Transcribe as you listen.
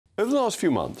Over the last few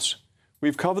months,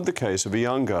 we've covered the case of a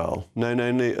young girl, known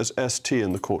only as ST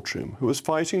in the courtroom, who was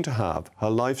fighting to have her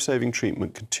life-saving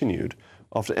treatment continued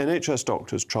after NHS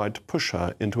doctors tried to push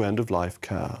her into end-of-life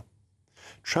care.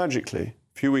 Tragically,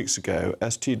 a few weeks ago,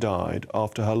 ST died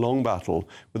after her long battle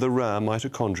with a rare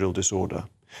mitochondrial disorder,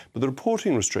 but the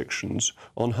reporting restrictions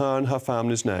on her and her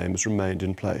family's names remained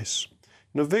in place.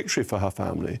 In a victory for her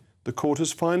family, the court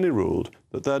has finally ruled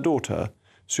that their daughter,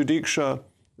 Sudiksha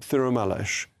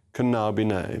Thirumalesh, can now be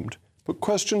named. But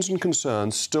questions and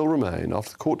concerns still remain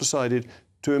after the court decided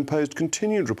to impose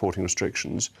continued reporting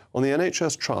restrictions on the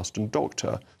NHS trust and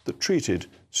doctor that treated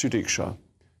Sudiksha.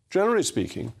 Generally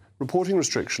speaking, reporting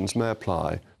restrictions may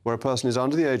apply where a person is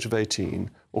under the age of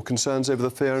 18 or concerns over the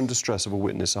fear and distress of a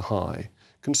witness are high.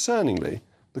 Concerningly,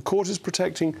 the court is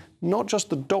protecting not just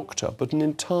the doctor, but an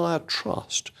entire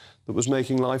trust that was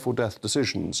making life or death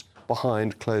decisions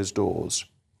behind closed doors.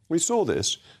 We saw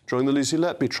this during the Lucy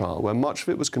Letby trial, where much of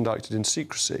it was conducted in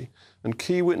secrecy, and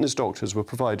key witness doctors were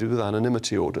provided with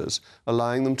anonymity orders,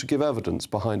 allowing them to give evidence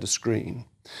behind a screen.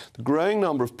 The growing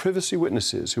number of privacy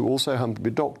witnesses who also happen to be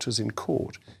doctors in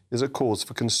court is a cause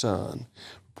for concern.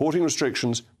 Reporting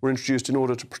restrictions were introduced in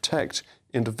order to protect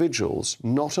individuals,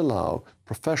 not allow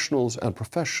professionals and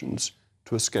professions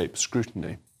to escape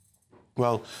scrutiny.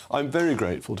 Well, I'm very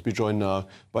grateful to be joined now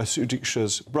by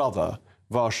Sudiksha's brother,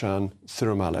 Varshan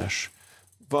Thirumalesh.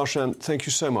 Varshan, thank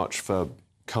you so much for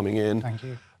coming in. Thank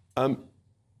you.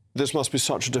 This must be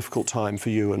such a difficult time for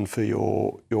you and for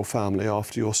your family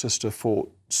after your sister fought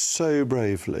so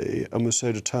bravely and was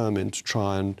so determined to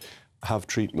try and have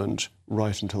treatment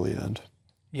right until the end.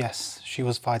 Yes, she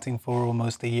was fighting for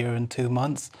almost a year and 2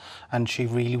 months, and she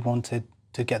really wanted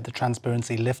to get the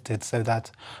transparency lifted so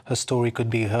that her story could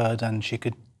be heard and she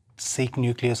could seek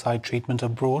nucleoside treatment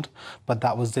abroad, but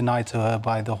that was denied to her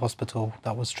by the hospital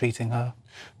that was treating her.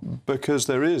 Because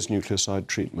there is nucleoside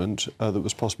treatment that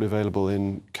was possibly available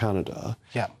in Canada,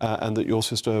 Yeah. And that your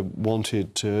sister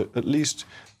wanted to at least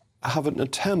have an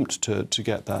attempt to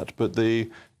get that, but the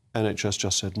NHS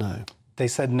just said no. They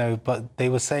said no, but they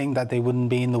were saying that they wouldn't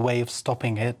be in the way of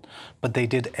stopping it, but they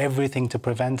did everything to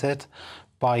prevent it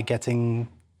by getting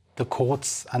the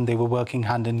courts, and they were working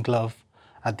hand in glove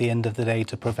at the end of the day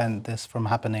to prevent this from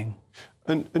happening.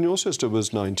 And your sister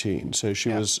was 19, so she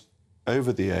was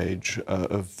over the age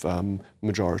of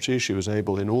majority. She was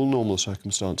able, in all normal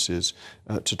circumstances,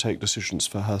 to take decisions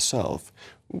for herself.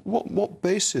 What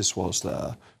basis was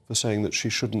there for saying that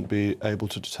she shouldn't be able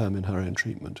to determine her own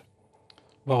treatment?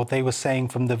 Well, they were saying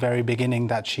from the very beginning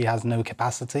that she has no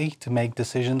capacity to make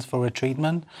decisions for a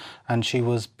treatment, and she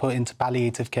was put into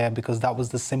palliative care because that was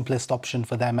the simplest option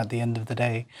for them at the end of the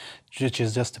day, which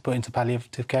is just to put into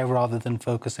palliative care rather than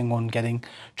focusing on getting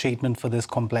treatment for this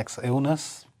complex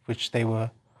illness, which they were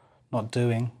not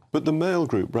doing. But the Mail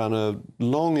Group ran a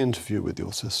long interview with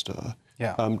your sister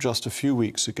just a few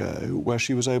weeks ago, where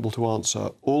she was able to answer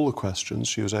all the questions.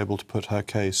 She was able to put her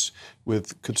case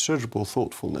with considerable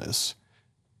thoughtfulness.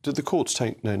 Did the courts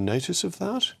take no notice of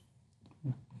that?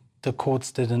 The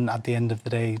courts didn't. At the end of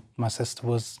the day, my sister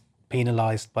was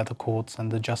penalised by the courts and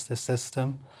the justice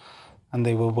system, and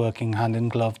they were working hand in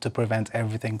glove to prevent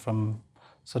everything from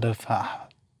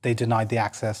they denied the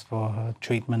access for her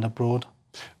treatment abroad.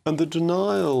 And the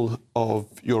denial of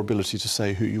your ability to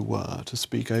say who you were, to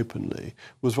speak openly,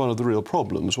 was one of the real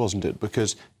problems, wasn't it?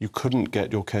 Because you couldn't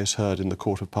get your case heard in the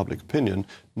court of public opinion,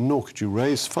 nor could you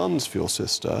raise funds for your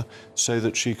sister so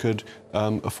that she could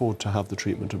afford to have the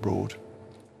treatment abroad.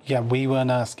 Yeah, we weren't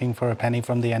asking for a penny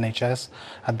from the NHS.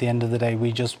 At the end of the day,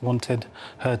 we just wanted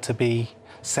her to be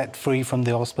set free from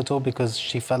the hospital because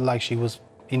she felt like she was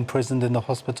imprisoned in the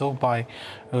hospital by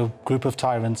a group of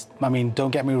tyrants. I mean,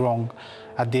 don't get me wrong,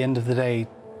 at the end of the day,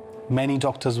 many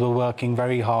doctors were working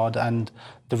very hard and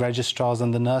the registrars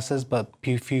and the nurses, but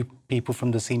few people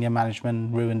from the senior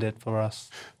management ruined it for us.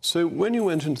 So when you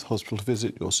went into the hospital to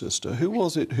visit your sister, who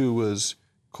was it who was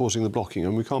causing the blocking?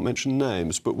 And we can't mention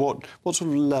names, but what sort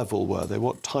of level were they?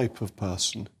 What type of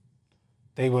person?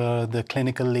 They were the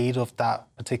clinical lead of that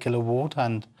particular ward,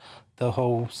 and the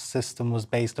whole system was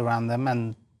based around them,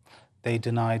 and they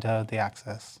denied her the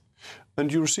access.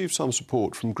 And you received some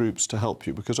support from groups to help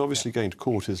you, because obviously going to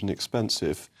court is an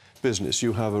expensive business.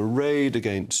 You have a raid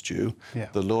against you,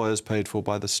 the lawyers paid for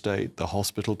by the state, the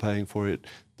hospital paying for it,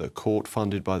 the court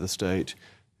funded by the state.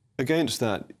 Against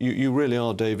that, you really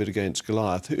are David against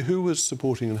Goliath. Who was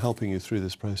supporting and helping you through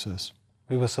this process?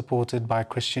 We were supported by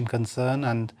Christian Concern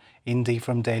and Indy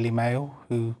from Daily Mail,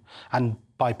 and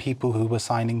by people who were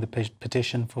signing the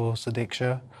petition for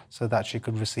Sudiksha so that she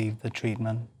could receive the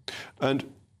treatment. And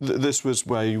This was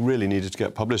where you really needed to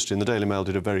get publicity, and the Daily Mail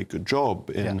did a very good job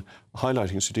in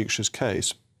highlighting Sudiksha's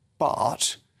case.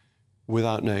 But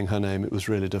without knowing her name, it was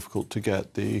really difficult to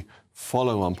get the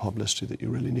follow-on publicity that you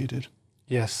really needed.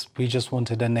 Yes, we just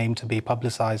wanted her name to be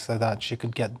publicised so that she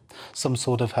could get some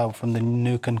sort of help from the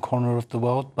nook and corner of the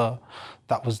world, but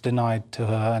that was denied to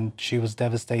her, and she was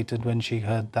devastated when she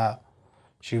heard that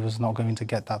she was not going to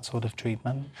get that sort of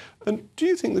treatment. And do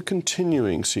you think the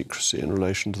continuing secrecy in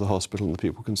relation to the hospital and the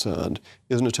people concerned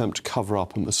is an attempt to cover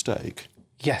up a mistake?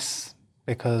 Yes,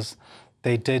 because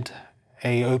they did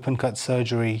an open-cut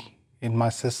surgery in my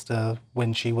sister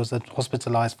when she was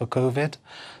hospitalised for COVID,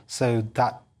 so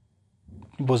that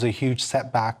was a huge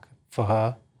setback for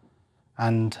her,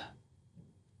 and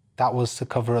that was to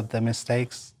cover up their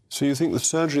mistakes. So you think the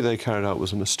surgery they carried out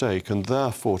was a mistake, and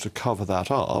therefore, to cover that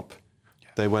up,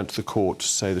 they went to the court to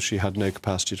say that she had no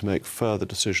capacity to make further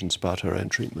decisions about her own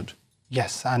treatment?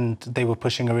 Yes, and they were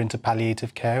pushing her into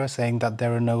palliative care, saying that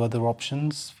there are no other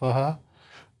options for her.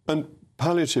 And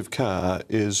palliative care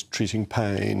is treating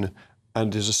pain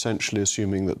and is essentially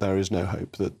assuming that there is no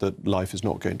hope, that life is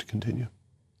not going to continue.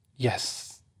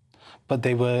 Yes, but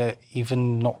they were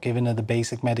even not giving her the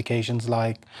basic medications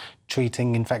like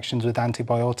treating infections with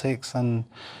antibiotics, and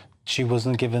she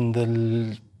wasn't given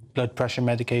the blood pressure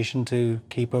medication to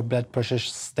keep her blood pressure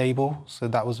stable, so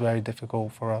that was very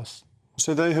difficult for us.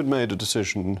 So they had made a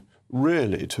decision,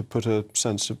 really, to put a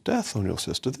sense of death on your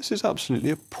sister. This is absolutely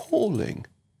appalling.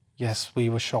 Yes, we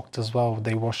were shocked as well.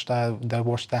 They washed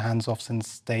their hands off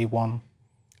since day one.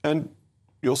 And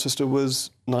your sister was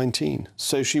 19,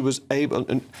 so she was able,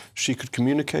 and she could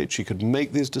communicate, she could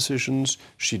make these decisions.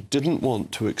 She didn't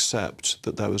want to accept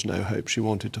that there was no hope. She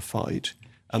wanted to fight,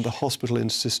 and the hospital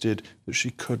insisted that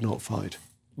she could not fight.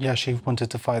 Yeah, she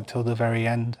wanted to fight till the very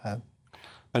end.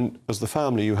 And as the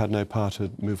family, you had no power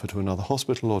to move her to another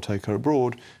hospital or take her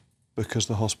abroad because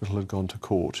the hospital had gone to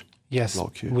court to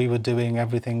block you. We were doing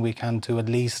everything we can to at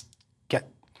least get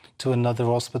to another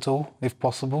hospital, if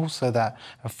possible, so that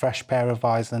a fresh pair of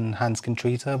eyes and hands can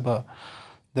treat her, but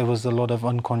there was a lot of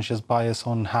unconscious bias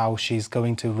on how she's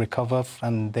going to recover,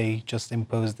 and they just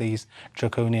imposed these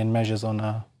draconian measures on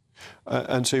her.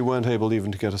 And so you weren't able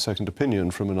even to get a second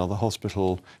opinion from another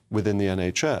hospital within the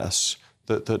NHS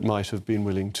that might have been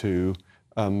willing to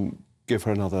give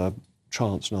her another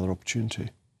chance, another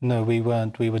opportunity? No, we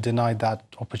weren't. We were denied that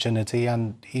opportunity,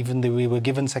 and even though we were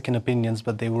given second opinions,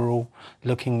 but they were all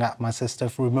looking at my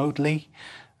sister remotely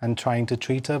and trying to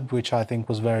treat her, which I think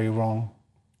was very wrong,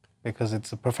 because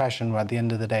it's a profession where at the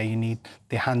end of the day you need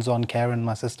the hands-on care, and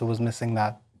my sister was missing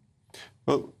that.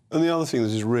 Well, and the other thing that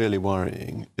is really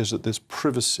worrying is that this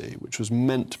privacy, which was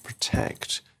meant to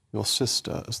protect your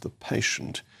sister as the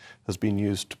patient, has been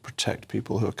used to protect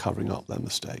people who are covering up their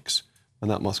mistakes, and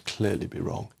that must clearly be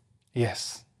wrong.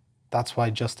 Yes. That's why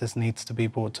justice needs to be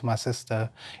brought to my sister.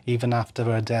 Even after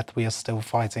her death, we are still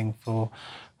fighting for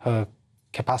her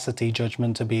capacity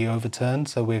judgment to be overturned.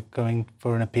 So we're going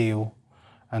for an appeal,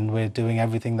 and we're doing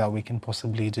everything that we can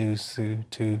possibly do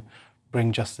to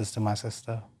bring justice to my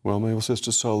sister. Well, may your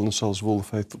sister's soul and the souls of all the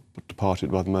faithful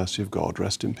departed by the mercy of God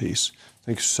rest in peace.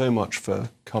 Thank you so much for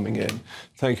coming in.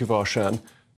 Thank you, Varshan.